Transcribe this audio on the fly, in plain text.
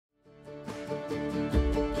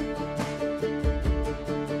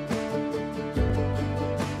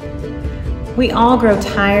We all grow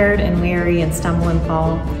tired and weary and stumble and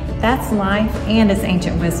fall. That's life and it's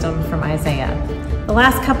ancient wisdom from Isaiah. The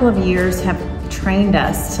last couple of years have trained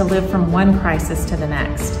us to live from one crisis to the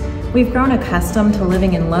next. We've grown accustomed to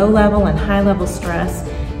living in low-level and high-level stress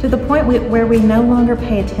to the point where we no longer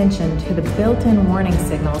pay attention to the built-in warning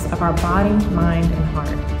signals of our body, mind, and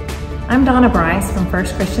heart. I'm Donna Bryce from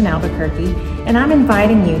First Christian Albuquerque, and I'm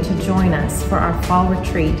inviting you to join us for our fall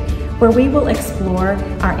retreat, where we will explore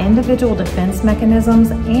our individual defense mechanisms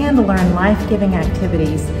and learn life-giving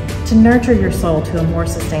activities to nurture your soul to a more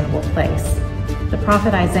sustainable place. The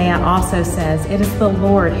prophet Isaiah also says, "It is the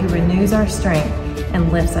Lord who renews our strength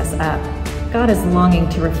and lifts us up." God is longing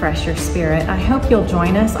to refresh your spirit. I hope you'll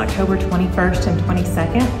join us October 21st and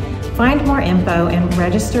 22nd. Find more info and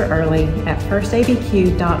register early at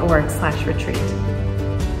firstabq.org/retreat.